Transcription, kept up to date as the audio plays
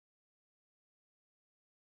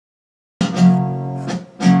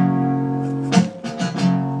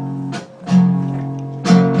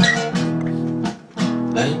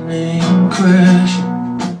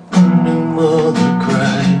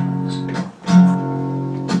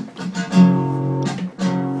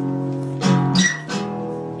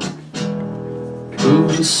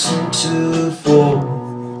listen to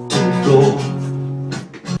fall to the floor.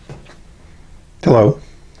 Hello,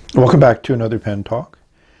 welcome back to another pen talk,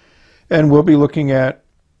 and we'll be looking at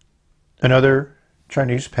another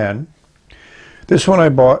Chinese pen. This one I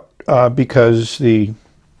bought because the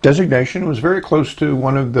designation was very close to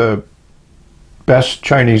one of the best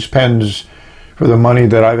Chinese pens for the money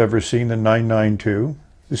that I've ever seen, the 992.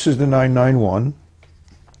 This is the 991.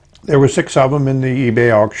 There were 6 of them in the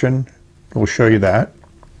eBay auction. We'll show you that.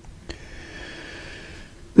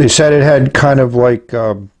 They said it had kind of like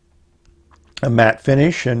a matte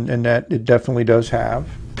finish, and that it definitely does have.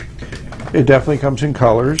 It definitely comes in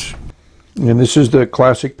colors, and this is the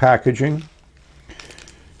classic packaging.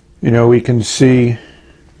 You know, we can see,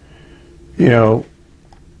 you know,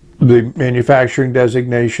 the manufacturing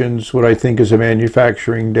designations, what I think is a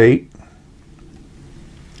manufacturing date.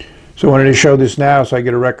 So I wanted to show this now so I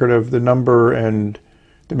get a record of the number and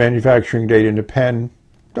the manufacturing date in the pen.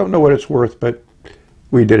 Don't know what it's worth, but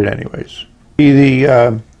we did it anyways.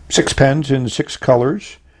 The 6 pens in 6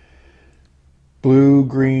 colors: blue,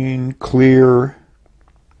 green, clear,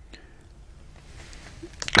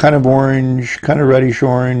 kind of orange, kind of reddish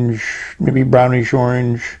orange, maybe brownish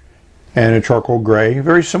orange, and a charcoal gray.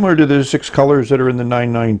 Very similar to the 6 colors that are in the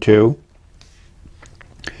 992.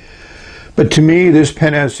 But to me, this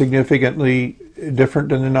pen is significantly different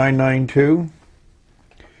than the 992.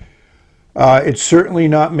 It's certainly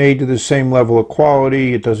not made to the same level of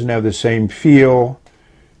quality. It doesn't have the same feel.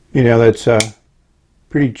 You know, that's a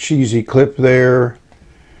pretty cheesy clip there.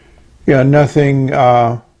 Yeah, nothing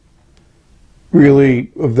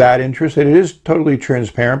really of that interest. It is totally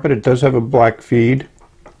transparent, but it does have a black feed,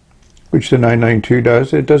 which the 992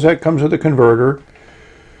 does. It does that comes with a converter.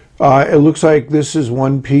 It looks like this is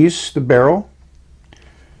one piece, the barrel.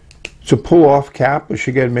 It's a pull-off cap, which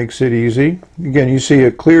again makes it easy. Again, you see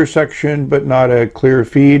a clear section, but not a clear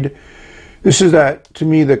feed. This is that, to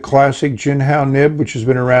me, the classic Jinhao nib, which has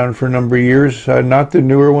been around for a number of years. Not the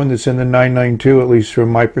newer one that's in the 992, at least from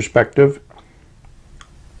my perspective.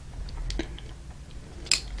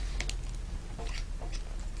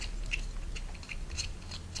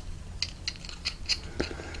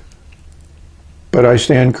 But I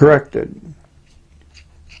stand corrected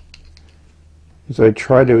as I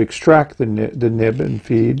try to extract the nib and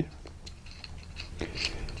feed.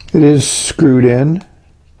 It is screwed in.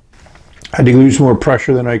 I had to use more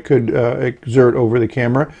pressure than I could exert over the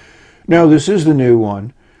camera. No, this is the new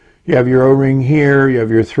one. You have your O-ring here, you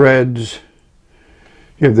have your threads,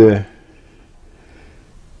 you have the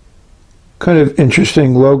kind of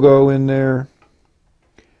interesting logo in there.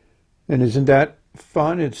 And isn't that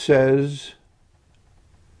fun? It says,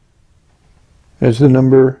 there's the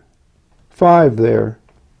number 5 there.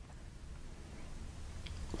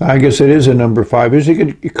 I guess it is a number 5. As you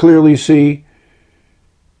can clearly see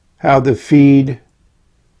how the feed,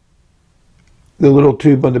 the little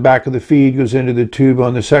tube on the back of the feed goes into the tube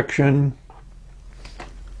on the section.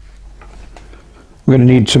 We're going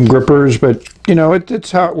to need some grippers, but you know, it's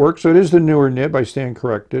how it works. So it is the newer nib. I stand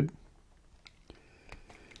corrected.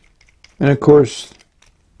 And of course,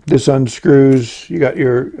 this unscrews. You got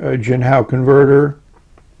your Jinhao converter.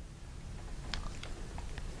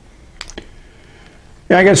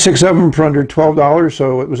 Yeah, I got 6 of them for under $12,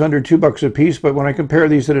 so it was under $2 a piece. But when I compare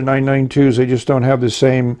these to the 992s, they just don't have the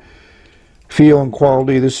same feel and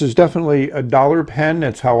quality. This is definitely a dollar pen.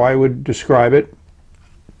 That's how I would describe it.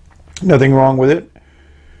 Nothing wrong with it.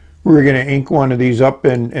 We're going to ink one of these up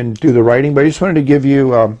and do the writing. But I just wanted to give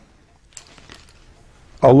you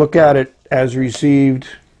a look at it as received.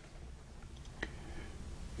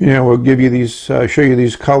 You know, we'll give you these, show you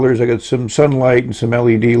these colors. I got some sunlight and some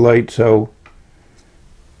LED light, so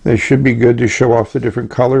they should be good to show off the different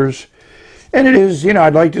colors. And it is, you know,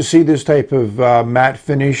 I'd like to see this type of matte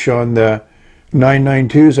finish on the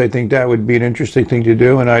 992s. I think that would be an interesting thing to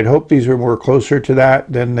do, and I'd hope these are more closer to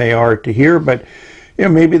that than they are to here. But, you know,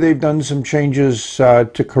 maybe they've done some changes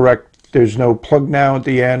to correct. There's no plug now at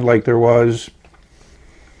the end like there was.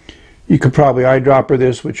 You could probably eyedropper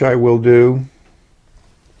this, which I will do.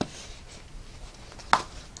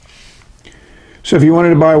 So if you wanted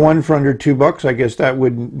to buy one for under $2, I guess that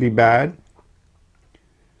wouldn't be bad.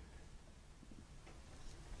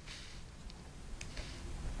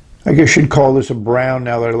 I guess you'd call this a brown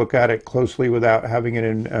now that I look at it closely without having it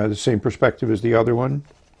in the same perspective as the other one.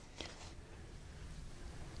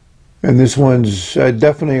 And this one's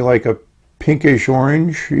definitely like a pinkish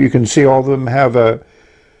orange. You can see all of them have a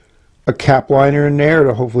cap liner in there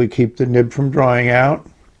to hopefully keep the nib from drying out.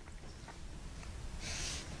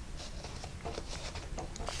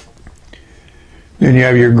 Then you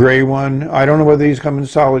have your gray one. I don't know whether these come in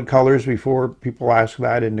solid colors. Before people ask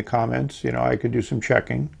that in the comments, you know, I could do some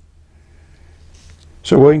checking.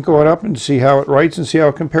 So we'll go it up and see how it writes and see how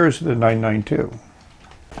it compares to the 992.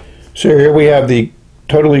 So here we have the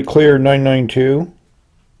totally clear 992,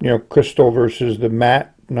 you know, crystal versus the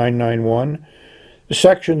matte 991. The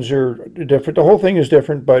sections are different. The whole thing is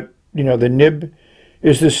different, but, you know, the nib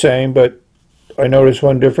is the same, but I noticed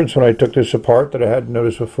one difference when I took this apart that I hadn't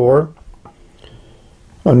noticed before.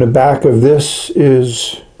 On the back of this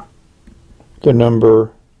is the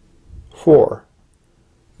number 4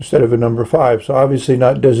 instead of a number 5. So obviously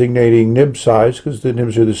not designating nib size because the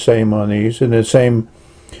nibs are the same on these, and the same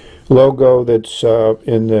logo that's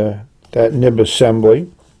in that nib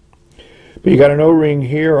assembly. But you got an O-ring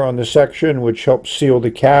here on the section which helps seal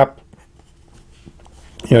the cap.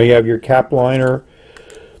 You know, you have your cap liner,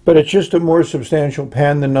 but it's just a more substantial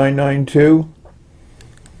pen than 992.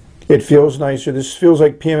 It feels nicer. This feels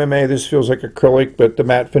like PMMA, this feels like acrylic, but the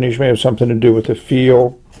matte finish may have something to do with the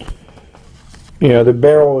feel. You know, the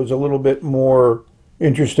barrel is a little bit more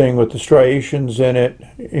interesting with the striations in it.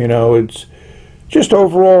 You know, it's just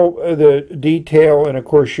overall the detail, and of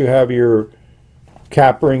course you have your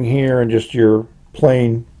cap ring here and just your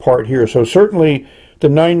plain part here. So certainly the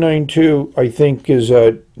 992 I think is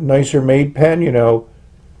a nicer made pen, you know,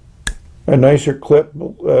 a nicer clip,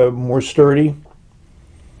 more sturdy.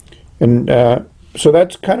 And so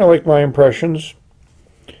that's kind of like my impressions.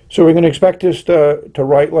 So we're going to expect this to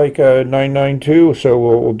write like a 992, so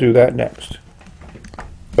we'll do that next.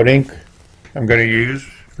 What ink I'm going to use?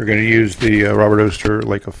 We're going to use the Robert Oster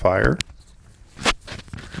Lake of Fire.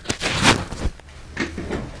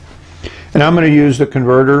 And I'm going to use the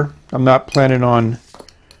converter. I'm not planning on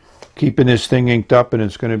keeping this thing inked up, and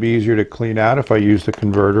it's going to be easier to clean out if I use the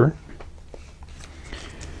converter.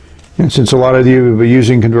 And since a lot of you have been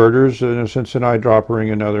using converters, since an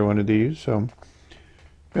eyedroppering another one of these, so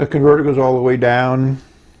the converter goes all the way down,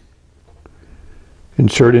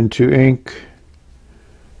 insert into ink,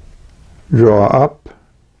 draw up.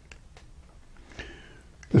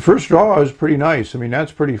 The first draw is pretty nice. I mean,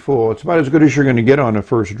 that's pretty full. It's about as good as you're going to get on a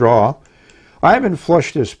first draw. I haven't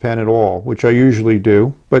flushed this pen at all, which I usually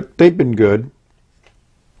do, but they've been good.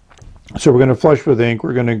 So we're going to flush with ink.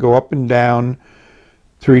 We're going to go up and down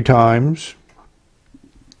 3 times.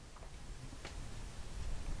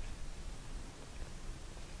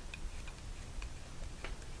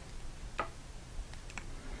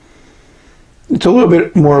 It's a little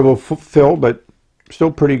bit more of a fill, but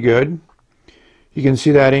still pretty good. You can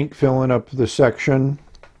see that ink filling up the section.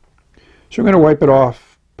 So we're going to wipe it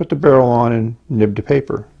off, put the barrel on, and nib the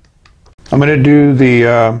paper. I'm going to do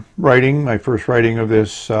the writing, my first writing of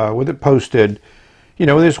this, with it posted. You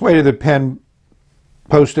know, this way to the pen,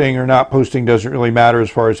 posting or not posting doesn't really matter as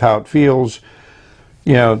far as how it feels.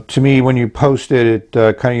 You know, to me, when you post it,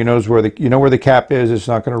 it kind of knows where the cap is. It's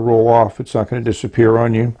not going to roll off. It's not going to disappear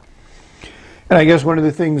on you. And I guess one of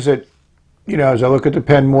the things that, you know, as I look at the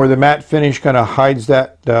pen more, the matte finish kind of hides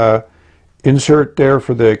that insert there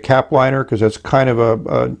for the cap liner, because that's kind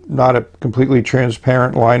of not a completely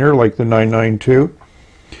transparent liner like the 992.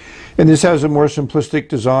 And this has a more simplistic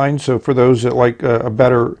design, so for those that like a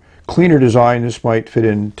better, cleaner design, this might fit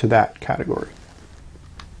into that category.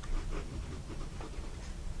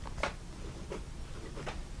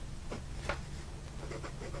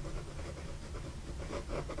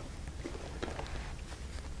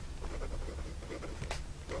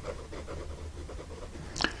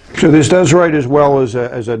 So this does write as well as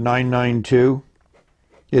a 992.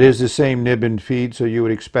 It is the same nib and feed, so you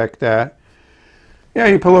would expect that. Yeah,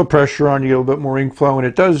 you put a little pressure on, you get a little bit more ink flow, and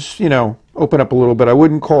it does, you know, open up a little bit. I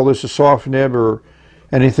wouldn't call this a soft nib or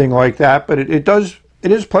anything like that, but it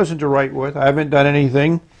is pleasant to write with. I haven't done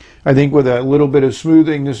anything. I think with a little bit of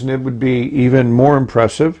smoothing, this nib would be even more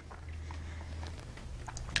impressive.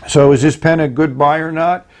 So is this pen a good buy or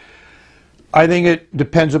not? I think it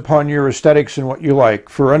depends upon your aesthetics and what you like.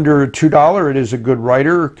 For under $2, it is a good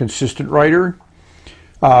writer, consistent writer.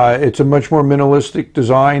 It's a much more minimalistic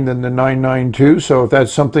design than the 992, so if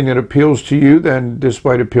that's something that appeals to you, then this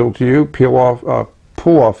might appeal to you.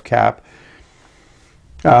 Pull-off cap.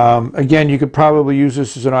 Again, you could probably use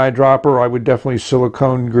this as an eyedropper. I would definitely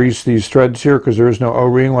silicone grease these threads here because there is no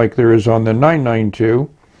O-ring like there is on the 992.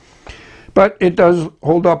 But it does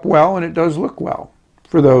hold up well, and it does look well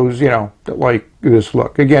for those, you know, that like this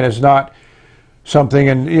look. Again, it's not something,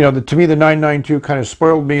 and you know, to me the 992 kind of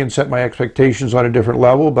spoiled me and set my expectations on a different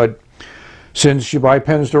level, but since you buy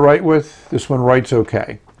pens to write with, this one writes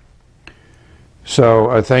okay.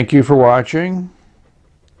 So thank you for watching.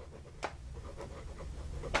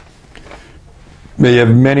 May you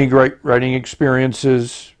have many great writing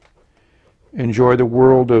experiences. Enjoy the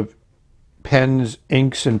world of pens,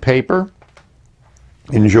 inks, and paper.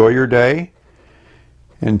 Enjoy your day.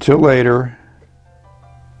 Until later,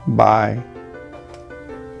 bye.